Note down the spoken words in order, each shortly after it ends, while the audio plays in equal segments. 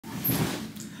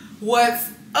What's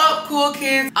up, cool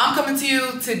kids? I'm coming to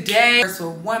you today with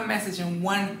one message and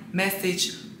one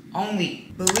message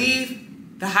only.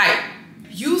 Believe the hype.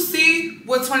 You see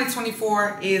what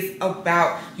 2024 is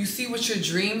about. You see what your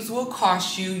dreams will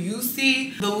cost you. You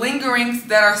see the lingerings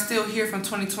that are still here from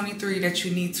 2023 that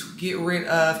you need to get rid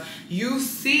of. You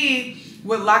see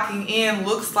what locking in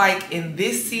looks like in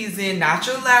this season, not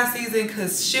your last season,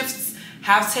 because shifts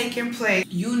have taken place.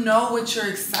 You know what you're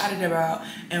excited about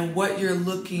and what you're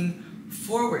looking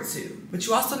forward to. But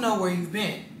you also know where you've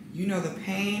been. You know the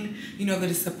pain, you know the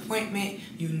disappointment,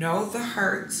 you know the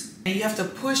hurt, and you have to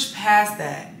push past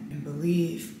that and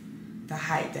believe the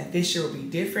hype that this year will be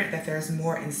different, that there's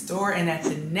more in store, and that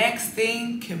the next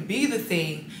thing can be the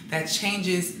thing that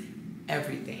changes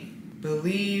everything.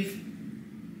 Believe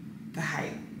the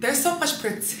hype. There's so much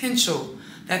potential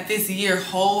that this year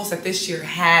holds, that this year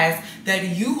has,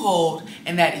 that you hold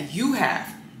and that you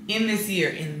have in this year,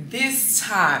 in this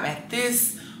time, at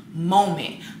this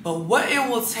moment. But what it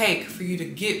will take for you to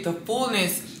get the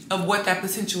fullness of what that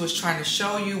potential is trying to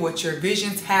show you, what your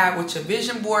visions have, what your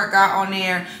vision board got on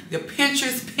there, the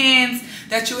Pinterest pins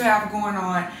that you have going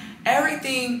on,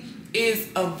 everything is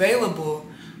available.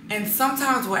 And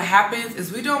sometimes what happens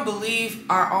is we don't believe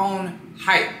our own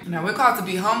hype. Now, we're called to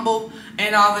be humble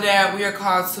and all of that. We are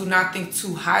called to not think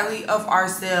too highly of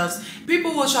ourselves.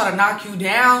 People will try to knock you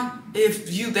down if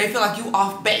they feel like you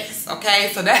off base, okay?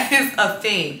 So that is a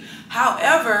thing.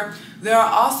 However, there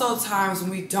are also times when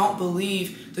we don't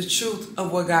believe the truth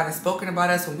of what God has spoken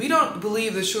about us, when we don't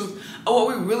believe the truth of what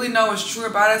we really know is true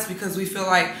about us, because we feel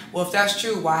like, well, if that's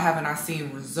true, why haven't I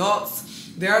seen results?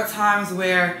 There are times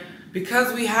where,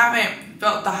 because we haven't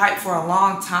felt the hype for a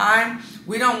long time,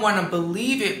 we don't want to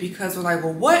believe it, because we're like,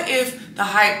 well, what if the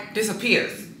hype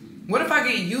disappears? What if I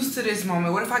get used to this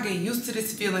moment? What if I get used to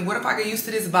this feeling? What if I get used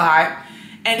to this vibe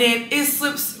and then it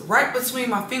slips right between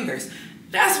my fingers?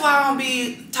 That's why I don't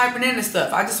be typing in this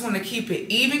stuff. I just want to keep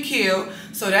it even keel,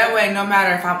 so that way no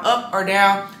matter if I'm up or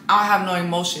down, I don't have no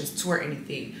emotions toward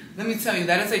anything. Let me tell you,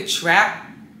 that is a trap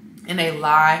and a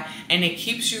lie, and it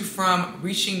keeps you from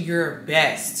reaching your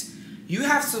best. You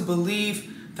have to believe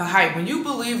the hype. When you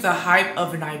believe the hype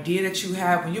of an idea that you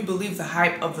have, when you believe the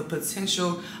hype of the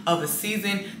potential of a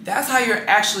season, that's how you're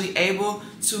actually able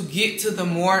to get to the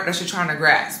more that you're trying to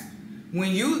grasp.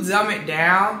 When you dumb it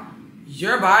down,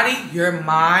 your body, your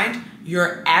mind,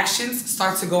 your actions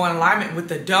start to go in alignment with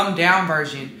the dumbed down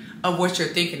version of what you're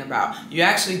thinking about. You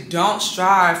actually don't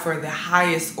strive for the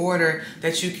highest order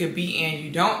that you could be in.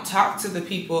 You don't talk to the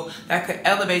people that could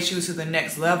elevate you to the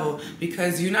next level,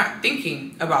 because you're not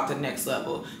thinking about the next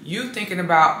level. You're thinking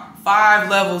about 5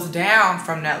 levels down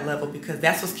from that level, because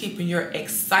that's what's keeping your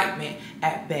excitement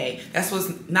at bay. That's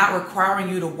what's not requiring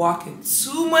you to walk in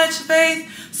too much faith.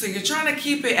 So you're trying to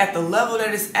keep it at the level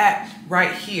that it's at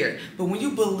right here. But when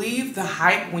you believe the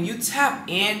hype, when you tap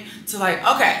in to like,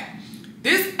 okay,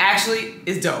 this actually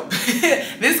is dope.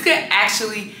 This could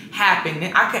actually happen.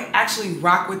 I could actually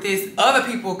rock with this.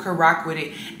 Other people could rock with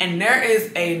it. And there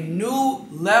is a new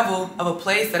level of a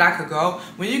place that I could go.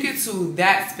 When you get to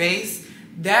that space,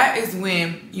 that is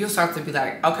when you'll start to be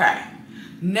like, okay,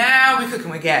 now we're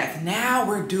cooking with gas. Now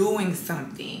we're doing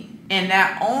something. And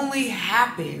that only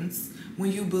happens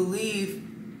when you believe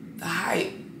the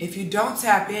hype. If you don't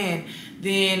tap in,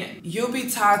 then you'll be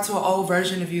tied to an old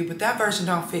version of you, but that version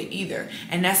don't fit either.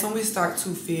 And that's when we start to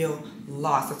feel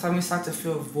lost. That's when we start to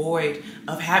feel void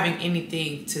of having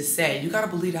anything to say. You gotta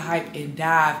believe the hype and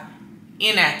dive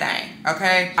in that thing,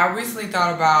 okay? I recently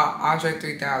thought about Andre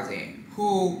 3000,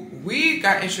 who we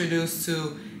got introduced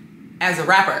to as a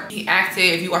rapper. He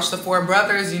acted, if you watch The Four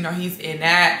Brothers, you know he's in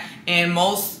that. And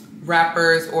most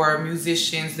rappers or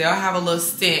musicians, they'll have a little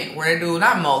stint where they do,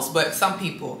 not most, but some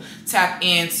people tap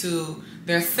into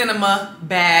their cinema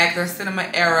bag, their cinema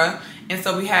era. And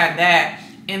so we had that.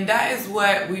 And that is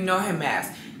what we know him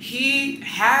as. He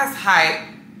has hype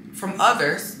from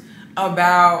others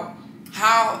about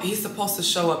how he's supposed to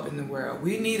show up in the world.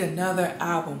 We need another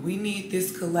album. We need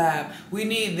this collab. We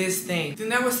need this thing. Then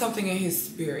there was something in his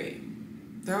spirit.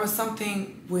 There was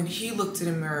something when he looked in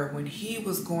the mirror, when he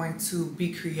was going to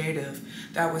be creative,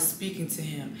 that was speaking to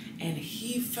him, and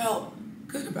he felt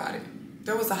good about it.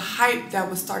 There was a hype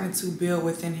that was starting to build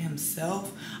within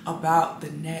himself about the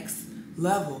next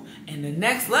level. And the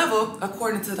next level,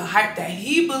 according to the hype that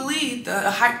he believed,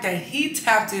 the hype that he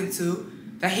tapped into,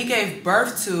 that he gave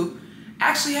birth to,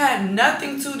 actually had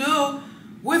nothing to do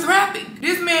with rapping.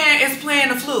 This man is playing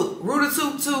the flute,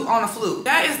 root-a-toot-toot on a flute.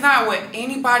 That is not what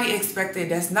anybody expected.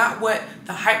 That's not what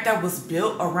the hype that was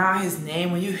built around his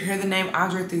name. When you hear the name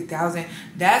Andre 3000,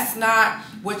 that's not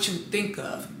what you think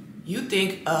of. You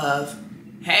think of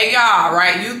Hey y'all,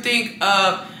 right? You think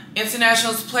of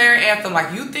International's Player Anthem,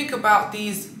 like you think about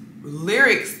these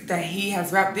lyrics that he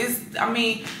has rapped. This, I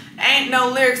mean, ain't no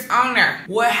lyrics on there.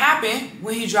 What happened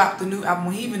when he dropped the new album,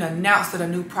 when he even announced that a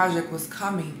new project was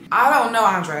coming? I don't know,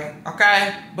 Andre,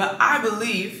 okay? But I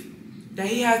believe that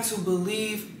he had to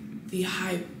believe the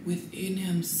hype within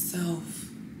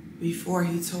himself before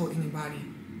he told anybody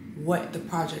what the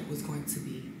project was going to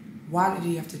be. Why did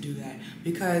he have to do that?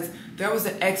 Because there was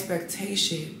an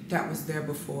expectation that was there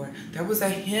before. There was a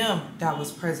him that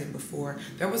was present before.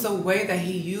 There was a way that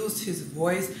he used his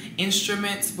voice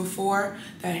instruments before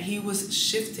that he was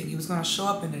shifting. He was going to show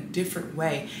up in a different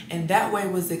way. And that way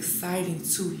was exciting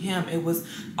to him. It was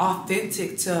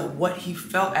authentic to what he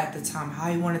felt at the time,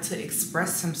 how he wanted to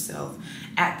express himself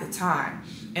at the time.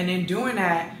 And in doing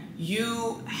that,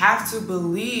 you have to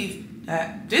believe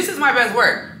that this is my best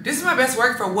work. This is my best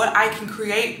work for what I can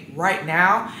create right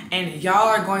now. And y'all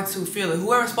are going to feel it.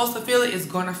 Whoever's supposed to feel it is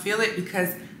going to feel it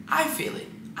because I feel it.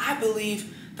 I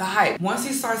believe the hype. Once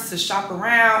he starts to shop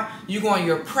around, you go on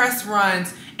your press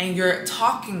runs and you're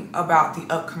talking about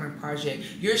the upcoming project.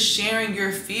 You're sharing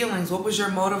your feelings. What was your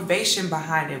motivation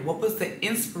behind it? What was the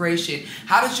inspiration?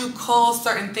 How did you cull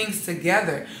certain things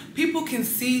together? People can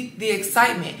see the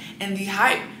excitement, and the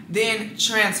hype then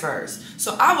transfers.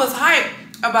 So I was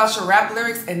hyped about your rap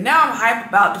lyrics, and now I'm hyped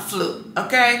about the flu,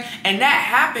 okay? And that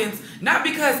happens not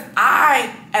because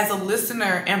I, as a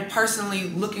listener, am personally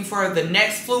looking for the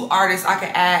next flute artist I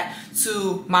can add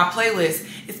to my playlist.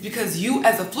 It's because you,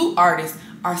 as a flute artist,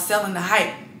 are selling the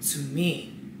hype to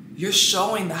me. You're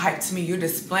showing the hype to me. You're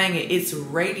displaying it. It's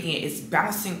radiant. It's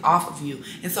bouncing off of you.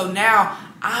 And so now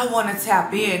I want to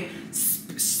tap in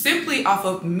simply off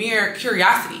of mere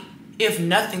curiosity, if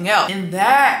nothing else. And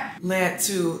that led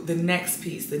to the next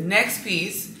piece. The next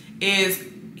piece is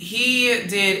he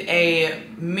did a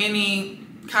mini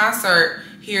concert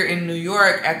here in New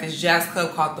York at this jazz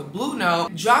club called the Blue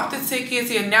Note. Dropped the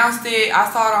tickets, he announced it.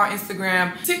 I saw it on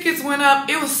Instagram. Tickets went up,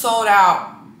 it was sold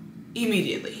out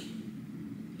immediately.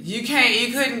 You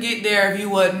couldn't get there if you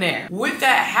wasn't there. With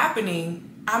that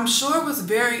happening, I'm sure it was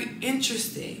very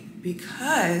interesting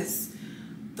because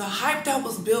the hype that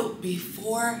was built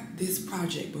before this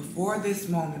project, before this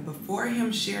moment, before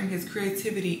him sharing his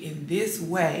creativity in this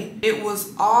way, it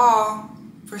was all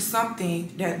for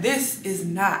something that this is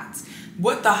not.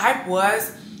 What the hype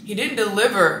was, he didn't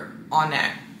deliver on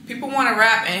that. People want to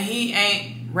rap and he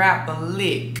ain't rap a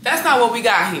lick. That's not what we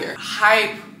got here.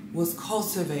 Hype was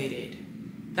cultivated.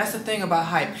 That's the thing about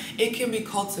hype. It can be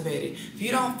cultivated. If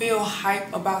you don't feel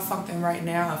hype about something right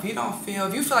now, if you feel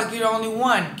like you're the only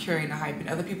one carrying the hype and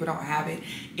other people don't have it,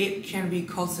 it can be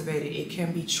cultivated. It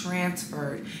can be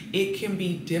transferred. It can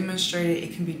be demonstrated.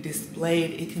 It can be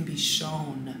displayed. It can be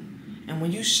shown. And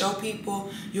when you show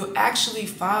people, you'll actually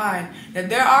find that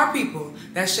there are people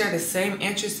that share the same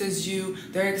interests as you.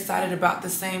 They're excited about the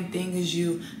same thing as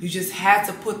you. You just had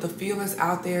to put the feelers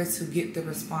out there to get the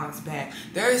response back.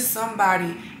 There is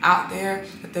somebody out there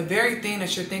that the very thing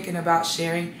that you're thinking about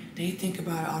sharing, they think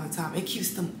about it all the time. It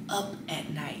keeps them up at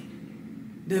night.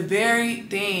 The very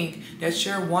thing that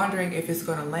you're wondering if it's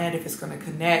going to land, if it's going to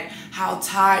connect, how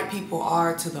tied people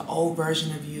are to the old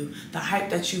version of you, the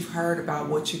hype that you've heard about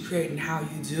what you create and how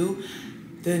you do,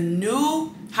 the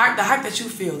new hype, the hype that you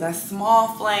feel, that small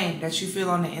flame that you feel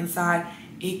on the inside,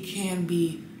 it can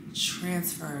be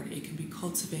transferred, it can be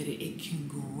cultivated, it can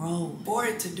grow. For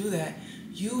it to do that,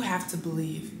 you have to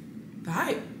believe the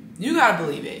hype. You gotta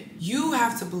believe it. You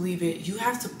have to believe it. You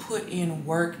have to put in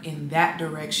work in that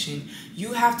direction.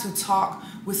 You have to talk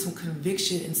with some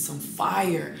conviction and some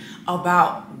fire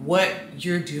about what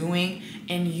you're doing.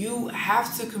 And you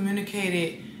have to communicate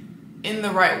it in the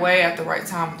right way at the right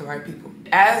time with the right people.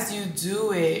 As you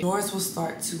do it, doors will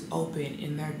start to open,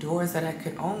 and there are doors that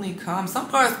can only come.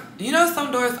 Some doors,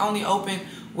 some doors only open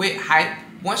with hype.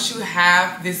 Once you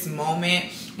have this moment,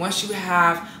 once you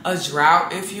have a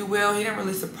drought, if you will, he didn't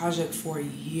release a project for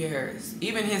years.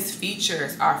 Even his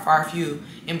features are far few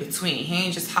in between. He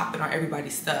ain't just hopping on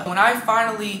everybody's stuff. When I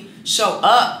finally show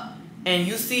up and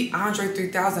you see Andre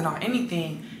 3000 on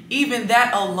anything, even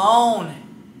that alone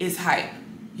is hype.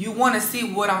 You want to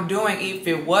see what I'm doing. If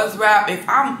it was rap, if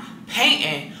I'm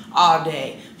painting all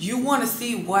day, you want to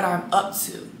see what I'm up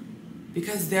to.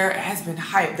 Because there has been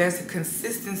hype. There's a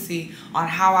consistency on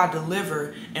how I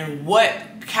deliver and what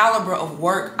caliber of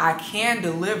work I can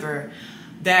deliver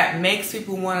that makes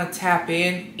people want to tap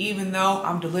in, even though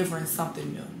I'm delivering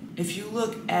something new. If you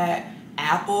look at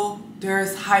Apple,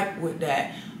 there's hype with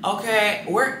that. Okay,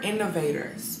 we're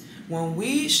innovators. When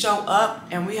we show up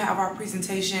and we have our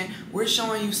presentation, we're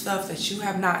showing you stuff that you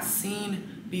have not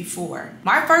seen before.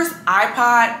 My first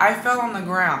iPod, I fell on the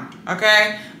ground,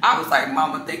 okay? I was like,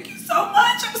 Mama, thank you so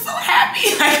much. I'm so happy.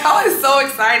 Like, I was so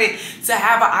excited to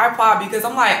have an iPod because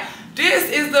I'm like,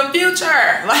 this is the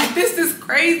future. Like, this is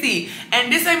crazy.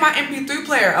 And this ain't my MP3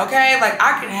 player, okay? Like,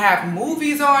 I can have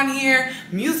movies on here,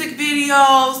 music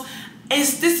videos.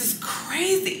 This is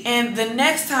crazy. And the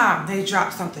next time they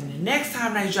drop something, the next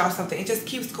time they drop something, it just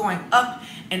keeps going up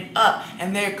and up.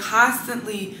 And they're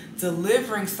constantly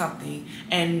delivering something.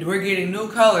 And we're getting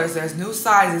new colors, there's new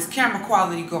sizes, camera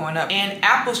quality going up. And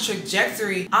Apple's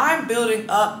trajectory, I'm building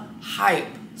up hype.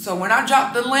 So when I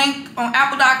drop the link on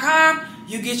apple.com,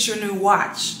 you get your new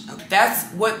watch.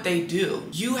 That's what they do.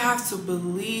 You have to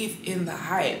believe in the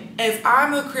hype. If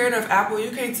I'm a creator of Apple,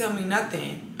 you can't tell me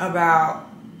nothing about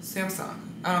Samsung.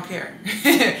 I don't care.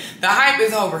 The hype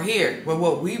is over here with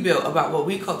what we built, about what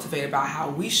we cultivate, about how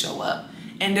we show up.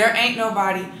 And there ain't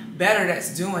nobody better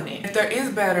that's doing it. If there is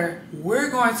better,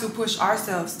 we're going to push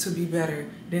ourselves to be better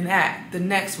than that. The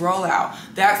next rollout.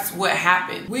 That's what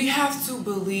happened. We have to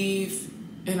believe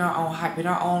in our own hype, in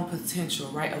our own potential,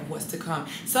 right, of what's to come.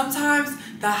 Sometimes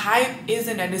the hype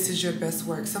isn't that this is your best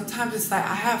work. Sometimes it's like,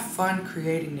 I have fun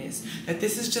creating this, that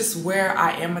this is just where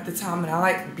I am at the time and I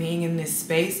like being in this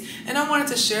space and I wanted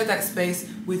to share that space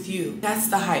with you. That's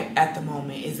the hype at the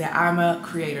moment, is that I'm a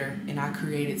creator and I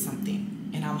created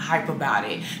something and I'm hype about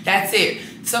it. That's it.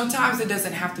 Sometimes it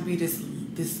doesn't have to be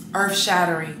this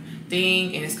earth-shattering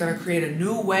thing and it's gonna create a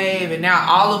new wave and now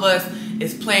all of us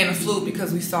is playing the flute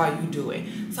because we saw you do it.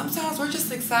 Sometimes we're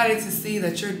just excited to see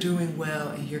that you're doing well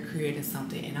and you're creating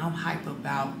something, and I'm hype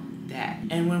about that.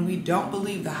 And when we don't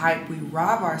believe the hype, we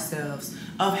rob ourselves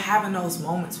of having those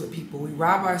moments with people. We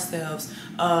rob ourselves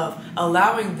of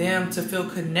allowing them to feel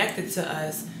connected to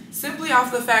us simply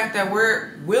off the fact that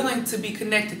we're willing to be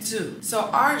connected to. So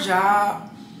our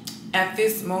job at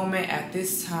this moment, at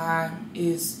this time,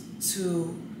 is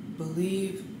to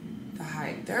believe the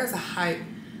hype. There's a hype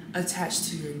attached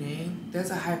to your name. There's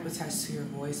a hype attached to your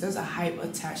voice. There's a hype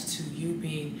attached to you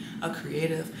being a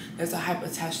creative. There's a hype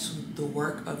attached to the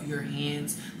work of your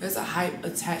hands. There's a hype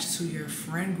attached to your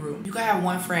friend group. You can have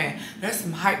one friend. There's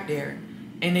some hype there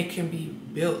and it can be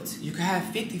built. You can have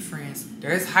 50 friends.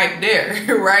 There's hype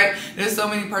there, right? There's so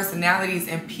many personalities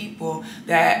and people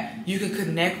that you can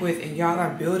connect with and y'all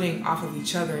are building off of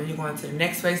each other and you're going to the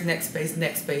next space, next space,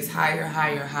 next space, higher,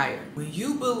 higher, higher. When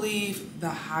you believe the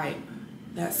hype,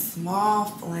 that small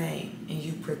flame, and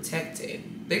you protect it.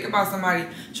 Think about somebody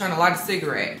trying to light a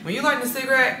cigarette. When you light a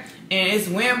cigarette and it's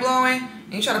wind blowing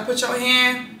and you try to put your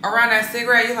hand around that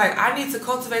cigarette, you're like, I need to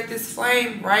cultivate this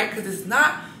flame, right? Because it's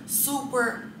not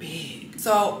super big.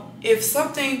 So if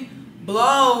something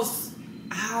blows,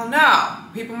 I don't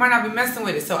know, people might not be messing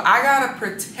with it. So I gotta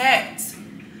protect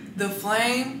the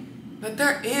flame, but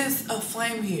there is a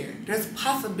flame here. There's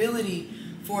possibility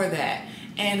for that.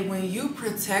 And when you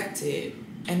protect it,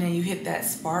 and then you hit that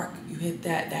spark, you hit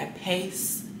that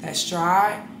pace, that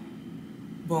stride,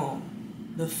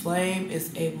 boom, the flame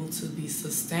is able to be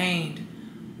sustained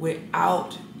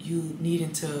without you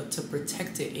needing to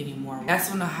protect it anymore. That's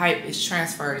when the hype is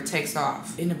transferred, it takes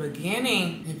off. In the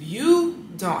beginning, if you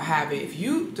don't have it, if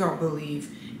you don't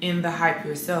believe in the hype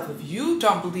yourself, if you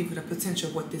don't believe in the potential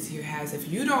of what this year has,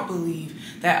 if you don't believe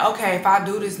that, okay, if I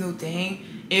do this new thing,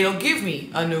 it'll give me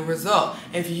a new result.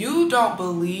 If you don't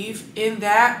believe in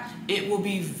that, it will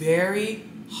be very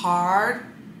hard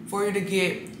for you to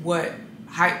get what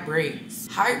hype brings.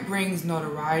 Hype brings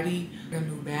notoriety, a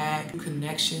new bag, new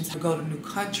connections, go to new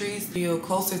countries, feel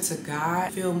closer to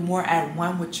God, feel more at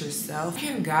one with yourself. It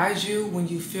can guide you when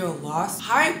you feel lost.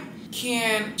 Hype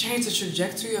can change the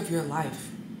trajectory of your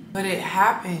life, but it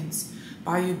happens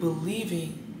by you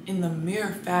believing in the mere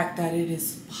fact that it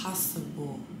is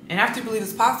possible. And after you believe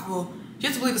it's possible, you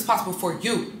have to believe it's possible for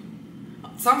you.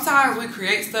 Sometimes we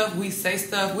create stuff, we say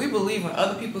stuff, we believe when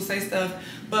other people say stuff,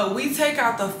 but we take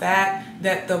out the fact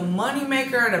that the money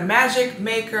maker, the magic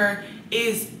maker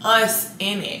is us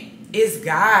in it, is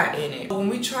God in it. When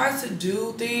we try to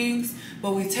do things,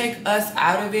 but we take us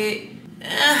out of it,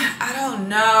 I don't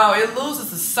know, it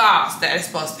loses the sauce that it's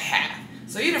supposed to have.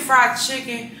 So you done fried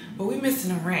chicken, but we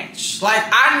missing a ranch. Like,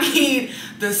 I need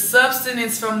the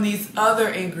substance from these other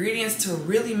ingredients to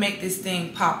really make this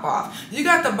thing pop off. You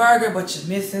got the burger, but you're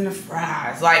missing the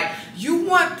fries. Like, you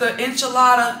want the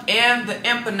enchilada and the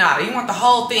empanada. You want the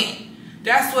whole thing.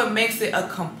 That's what makes it a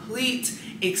complete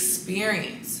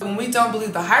experience. When we don't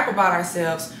believe the hype about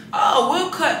ourselves, oh,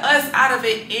 we'll cut us out of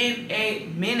it in a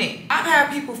minute. I've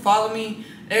had people follow me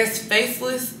There's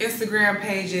faceless Instagram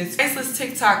pages, faceless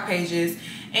TikTok pages,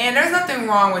 and there's nothing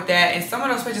wrong with that. And some of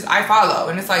those pages I follow,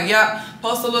 and it's like, yep,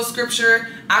 post a little scripture,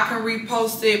 I can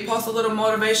repost it, post a little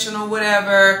motivational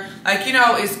whatever, like, you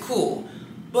know, it's cool.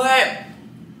 But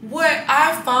what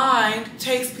I find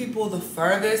takes people the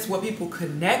furthest, what people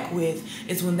connect with,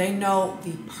 is when they know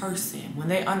the person, when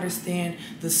they understand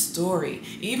the story.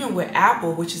 Even with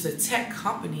Apple, which is a tech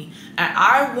company, and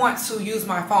I want to use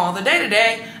my phone. The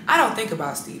day-to-day, I don't think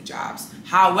about Steve Jobs.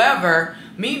 However,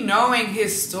 me knowing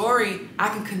his story, I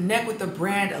can connect with the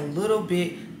brand a little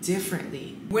bit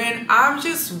differently. When I'm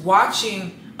just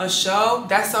watching a show,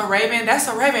 That's So Raven,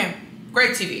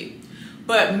 great TV.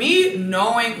 But me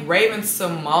knowing Raven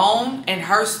Simone and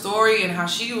her story and how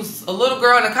she was a little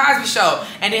girl in the Cosby Show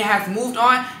and it has moved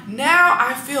on, now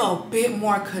I feel a bit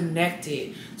more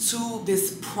connected to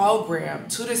this program,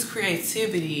 to this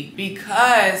creativity,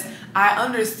 because I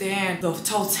understand the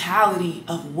totality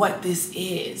of what this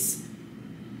is.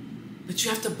 But you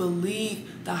have to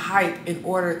believe the hype in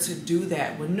order to do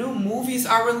that. When new movies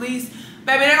are released,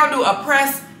 baby, they're gonna do a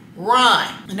press run,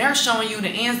 and they're showing you the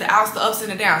ins, the outs, the ups and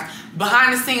the downs,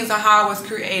 behind the scenes on how it was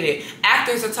created.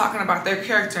 Actors are talking about their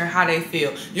character and how they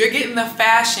feel. You're getting the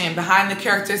fashion behind the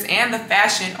characters and the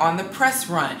fashion on the press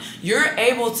run. You're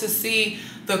able to see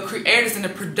the creators and the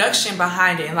production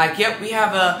behind it, and like, yep, we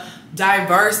have a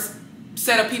diverse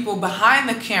set of people behind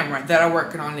the camera that are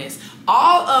working on this.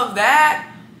 All of that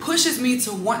pushes me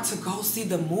to want to go see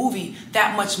the movie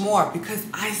that much more, because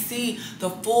I see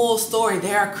the full story.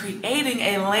 They are creating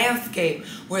a landscape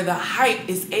where the hype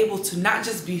is able to not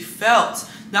just be felt,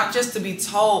 not just to be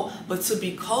told, but to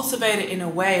be cultivated in a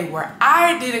way where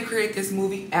I didn't create this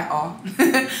movie at all.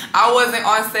 I wasn't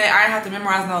on set, I didn't have to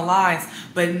memorize no lines,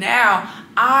 but now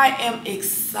I am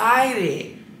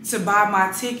excited to buy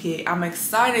my ticket. I'm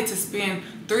excited to spend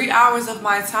 3 hours of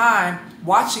my time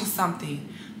watching something,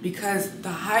 because the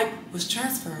hype was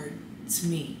transferred to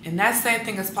me. And that same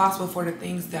thing is possible for the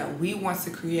things that we want to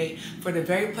create, for the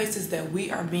very places that we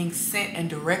are being sent and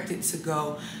directed to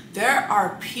go. There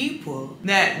are people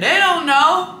that they don't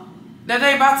know that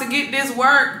they about to get this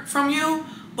word from you,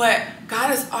 but God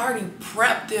has already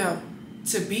prepped them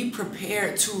to be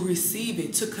prepared to receive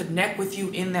it, to connect with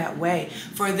you in that way,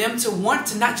 for them to want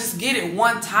to not just get it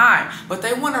one time, but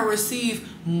they want to receive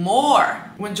more.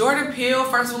 When Jordan Peele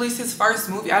first released his first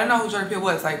movie, I didn't know who Jordan Peele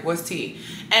was, like, what's T?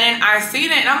 And then I seen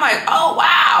it and I'm like, oh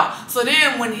wow. So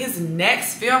then when his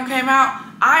next film came out,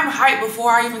 I'm hyped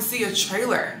before I even see a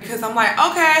trailer, because I'm like,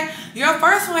 okay, your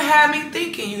first one had me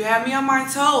thinking, you had me on my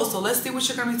toes, so let's see what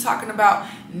you're gonna be talking about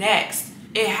next.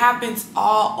 It happens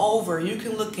all over. You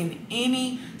can look in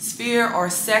any sphere or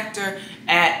sector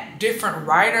at different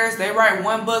writers. They write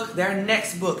one book, their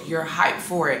next book, you're hyped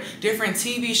for it. Different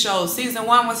TV shows. Season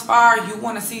 1 was fire, you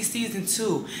want to see season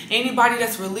 2. Anybody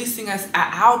that's releasing us an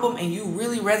album and you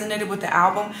really resonated with the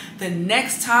album, the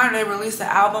next time they release the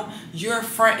album, you're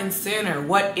front and center.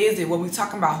 What is it? What we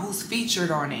talking about? Who's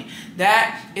featured on it?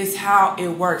 That is how it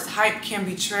works. Hype can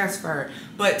be transferred.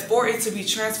 But for it to be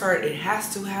transferred, it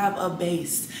has to have a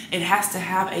base. It has to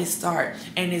have a start.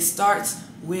 And it starts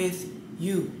with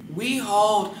you. We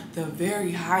hold the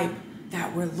very hype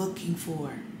that we're looking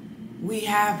for. We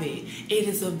have it. It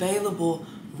is available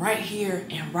right here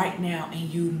and right now,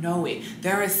 and you know it.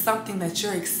 There is something that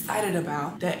you're excited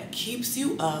about that keeps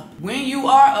you up. When you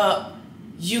are up,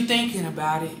 you thinking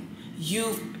about it.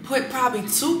 You've put probably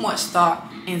too much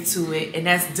thought into it, and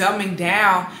that's dumbing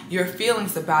down your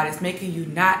feelings about it. It's making you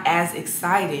not as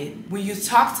excited. When you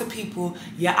talk to people,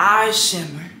 your eyes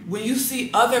shimmer. When you see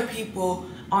other people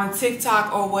on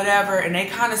TikTok or whatever, and they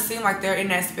kind of seem like they're in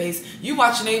that space, you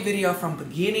watching a video from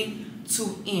beginning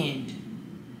to end.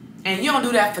 And you don't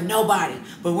do that for nobody.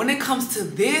 But when it comes to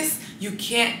this, you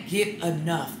can't get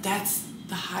enough. That's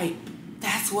the hype.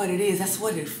 That's what it is. That's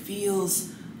what it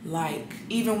feels like.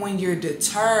 Even when you're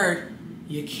deterred,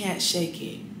 you can't shake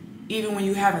it. Even when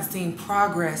you haven't seen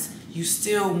progress, you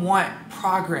still want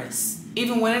progress.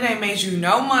 Even when it ain't made you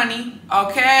no money,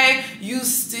 okay, you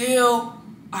still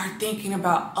are thinking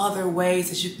about other ways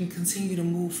that you can continue to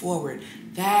move forward.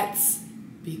 That's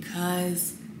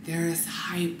because there is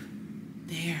hype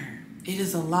there. It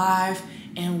is alive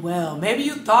and well. Maybe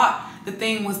you thought the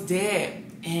thing was dead,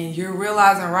 and you're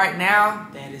realizing right now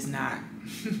that it's not.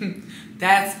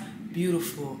 That's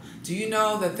beautiful. Do you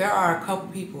know that there are a couple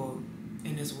people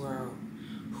in this world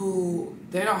who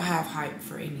they don't have hype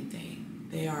for anything?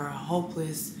 They are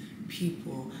hopeless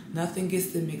people. Nothing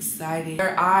gets them excited.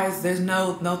 Their eyes, there's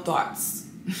no thoughts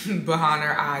behind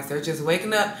their eyes. They're just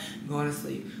waking up and going to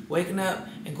sleep. Waking up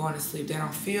and going to sleep. They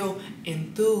don't feel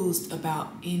enthused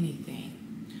about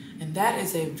anything. And that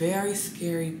is a very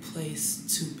scary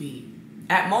place to be.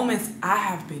 At moments, I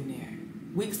have been there,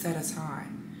 weeks at a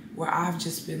time, where I've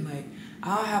just been like,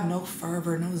 I don't have no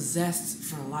fervor, no zest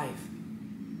for life.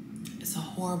 It's a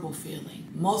horrible feeling.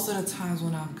 Most of the times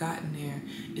when I've gotten there,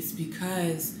 it's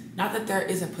because, not that there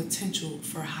isn't potential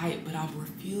for hype, but I've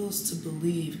refused to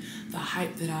believe the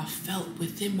hype that I've felt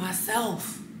within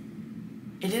myself.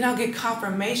 And then I'll get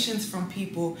confirmations from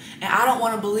people, and I don't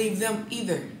want to believe them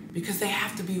either, because they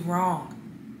have to be wrong.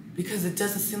 Because it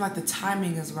doesn't seem like the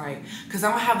timing is right. Because I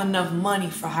don't have enough money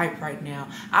for hype right now.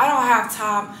 I don't have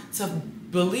time to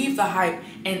believe the hype,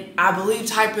 and I believed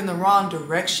hype in the wrong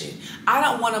direction. I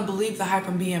don't want to believe the hype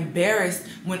and be embarrassed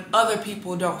when other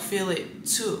people don't feel it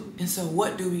too. And so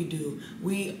what do?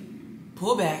 We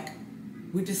pull back.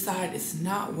 We decide it's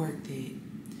not worth it.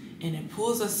 And it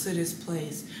pulls us to this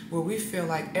place where we feel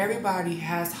like everybody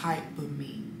has hype but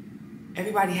me.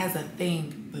 Everybody has a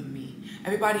thing but me.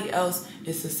 Everybody else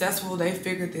is successful. They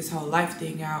figured this whole life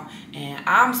thing out. And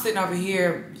I'm sitting over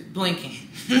here blinking,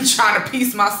 trying to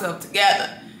piece myself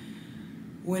together.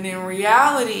 When in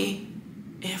reality,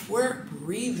 if we're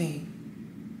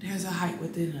breathing, there's a hype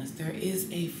within us. There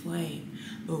is a flame.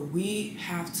 But we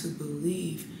have to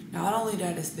believe not only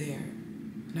that it's there,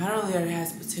 not only that it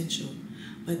has potential,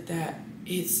 but that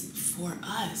it's for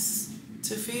us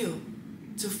to feel,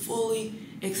 to fully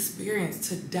experience,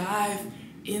 to dive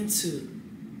into.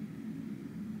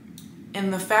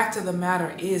 And the fact of the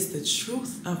matter is, the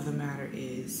truth of the matter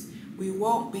is, we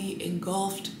won't be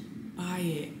engulfed by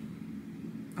it.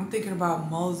 I'm thinking about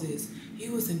Moses. He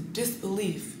was in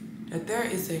disbelief that there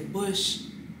is a bush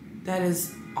that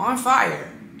is on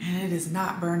fire and it is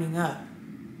not burning up,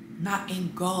 not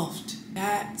engulfed.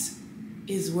 That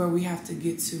is where we have to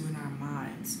get to in our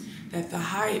minds. That the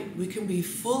hype, we can be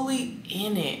fully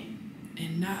in it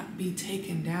and not be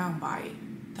taken down by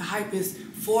it. The hype is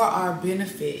for our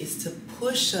benefit, is to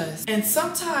push us, and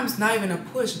sometimes not even a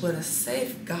push, but a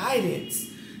safe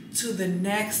guidance to the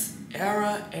next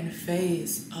era and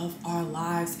phase of our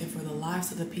lives and for the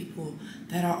lives of the people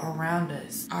that are around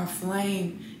us. Our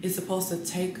flame is supposed to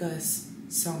take us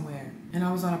somewhere. And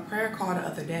I was on a prayer call the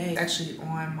other day, actually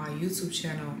on my YouTube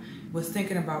channel, was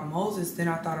thinking about Moses. Then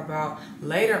I thought about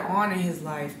later on in his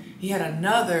life, he had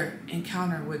another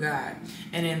encounter with God.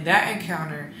 And in that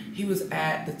encounter, he was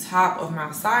at the top of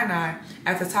Mount Sinai.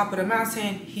 At the top of the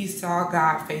mountain, he saw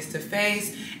God face to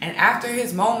face. And after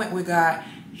his moment with God,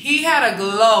 he had a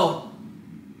glow.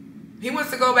 He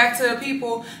wants to go back to the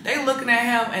people. They looking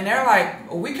at him and they're like,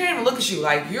 oh, we can't even look at you.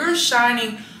 Like, you're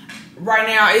shining right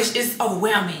now. It's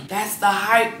overwhelming. That's the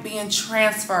hype being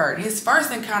transferred. His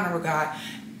first encounter with God,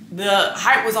 the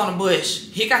hype was on the bush.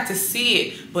 He got to see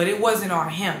it, but it wasn't on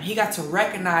him. He got to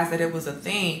recognize that it was a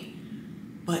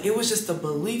thing, but it was just a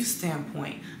belief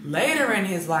standpoint. Later in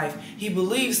his life, he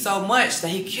believed so much that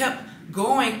he kept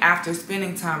going after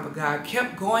spending time with God,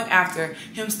 kept going after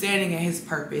him standing in his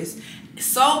purpose,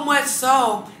 so much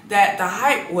so that the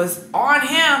hype was on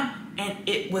him and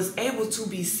it was able to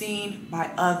be seen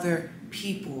by other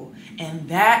people. And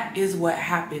that is what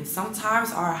happens.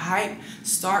 Sometimes our hype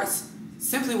starts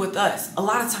simply with us. A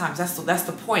lot of times, that's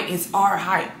the point. It's our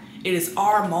hype. It is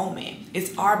our moment.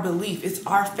 It's our belief. It's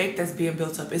our faith that's being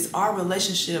built up. It's our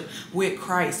relationship with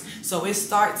Christ. So it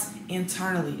starts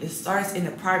internally. It starts in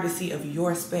the privacy of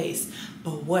your space.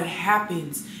 But what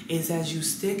happens is, as you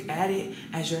stick at it,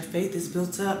 as your faith is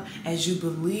built up, as you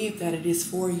believe that it is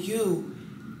for you,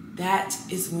 that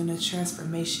is when the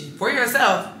transformation for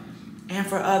yourself and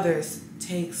for others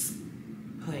takes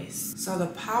place. So the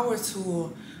power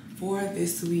tool for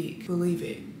this week, believe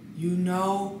it. You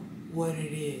know what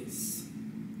it is.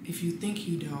 If you think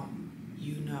you don't,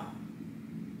 you know.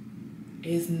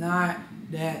 It's not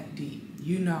that deep.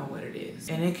 You know what it is.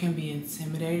 And it can be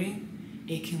intimidating.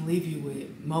 It can leave you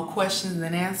with more questions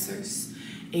than answers.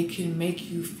 It can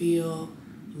make you feel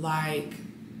like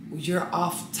you're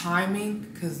off timing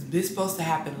because this is supposed to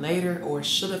happen later or it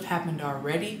should have happened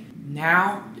already.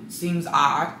 Now it seems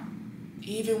odd.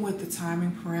 Even with the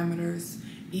timing parameters,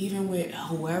 even with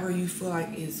whoever you feel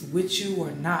like is with you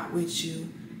or not with you,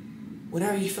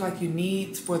 whatever you feel like you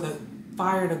need for the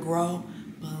fire to grow,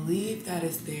 believe that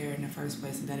it's there in the first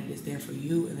place and that it is there for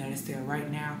you and that it's there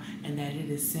right now and that it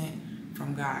is sent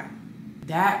from God.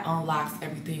 That unlocks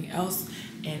everything else,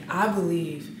 and I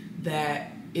believe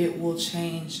that it will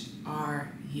change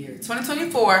our year.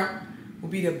 2024 will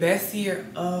be the best year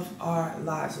of our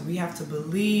lives. So we have to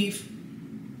believe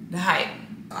the hype.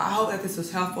 I hope that this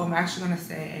was helpful. I'm actually going to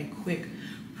say a quick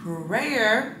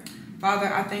prayer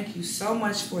Father, I thank you so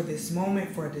much for this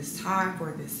moment, for this time,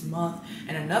 for this month,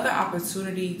 and another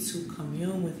opportunity to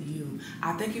commune with you.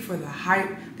 I thank you for the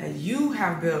hype that you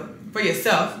have built for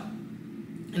yourself,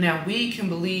 and that we can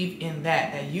believe in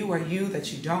that you are you,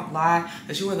 that you don't lie,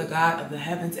 that you are the God of the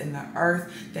heavens and the earth,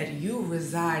 that you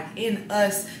reside in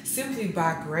us simply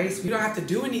by grace. We don't have to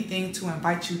do anything to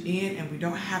invite you in, and we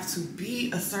don't have to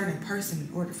be a certain person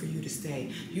in order for you to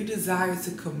stay. You desire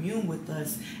to commune with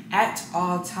us at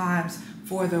all times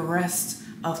for the rest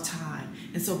of time.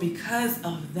 And so because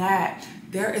of that,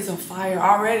 there is a fire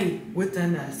already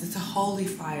within us. It's a holy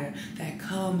fire that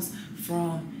comes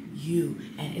from you,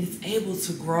 and it's able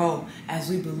to grow as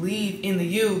we believe in the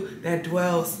you that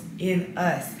dwells in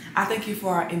us. I thank you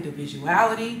for our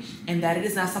individuality, and that it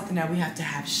is not something that we have to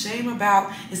have shame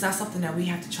about. It's not something that we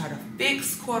have to try to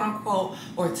fix, quote unquote,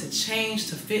 or to change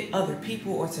to fit other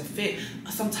people or to fit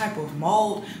some type of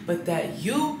mold, but that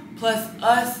you plus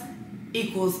us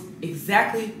equals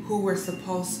exactly who we're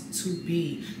supposed to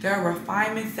be. There are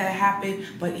refinements that happen,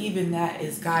 but even that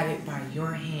is guided by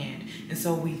your hand. And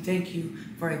so we thank you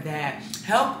for that.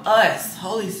 Help us,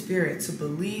 Holy Spirit, to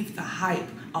believe the hype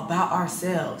about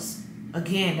ourselves.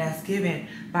 Again, that's given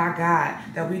by God,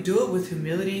 that we do it with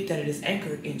humility, that it is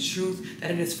anchored in truth,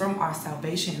 that it is from our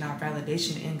salvation and our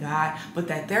validation in God, but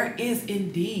that there is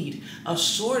indeed a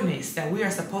sureness that we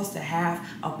are supposed to have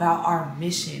about our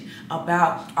mission,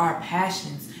 about our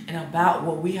passions, and about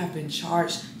what we have been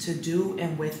charged to do.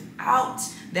 And without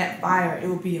that fire, it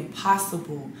will be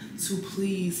impossible to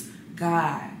please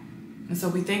God. And so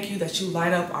we thank you that you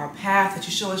light up our path, that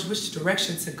you show us which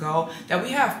direction to go, that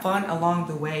we have fun along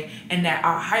the way, and that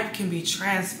our hype can be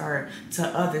transferred to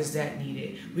others that need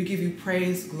it. We give you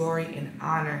praise, glory, and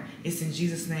honor. It's in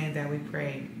Jesus' name that we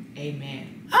pray.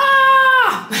 Amen.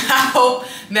 I hope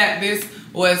that this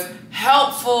was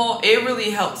helpful. It really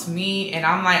helped me, and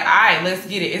I'm like, all right, let's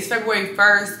get it. It's February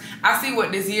 1st. I see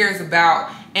what this year is about,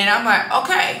 and I'm like,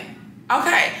 okay,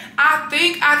 I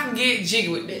think I can get jiggy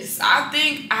with this. I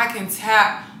think I can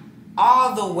tap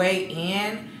all the way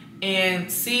in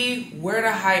and see where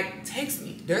the hype takes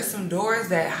me. There's some doors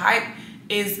that hype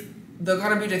they're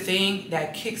gonna be the thing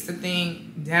that kicks the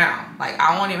thing down. Like,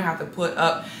 I won't even have to put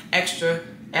up extra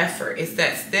effort. It's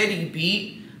that steady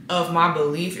beat of my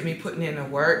belief and me putting in the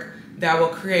work that will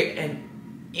create an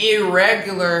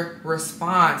irregular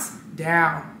response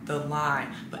down the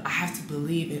line. But I have to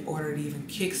believe in order to even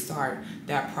kickstart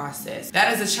that process.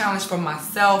 That is a challenge for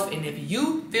myself, and if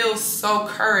you feel so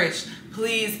encouraged,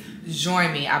 please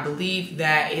join me. I believe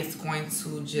that it's going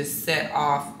to just set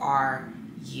off our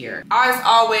year. As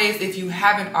always, if you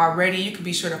haven't already, you can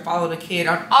be sure to follow the kid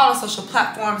on all the social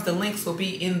platforms. The links will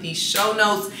be in the show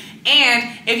notes.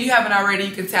 And if you haven't already,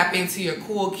 you can tap into your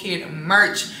Cool Kid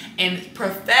merch and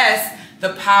profess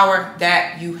the power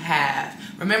that you have.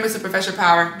 Remember to profess your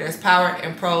power. There's power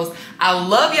in prose. I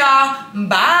love y'all.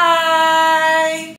 Bye.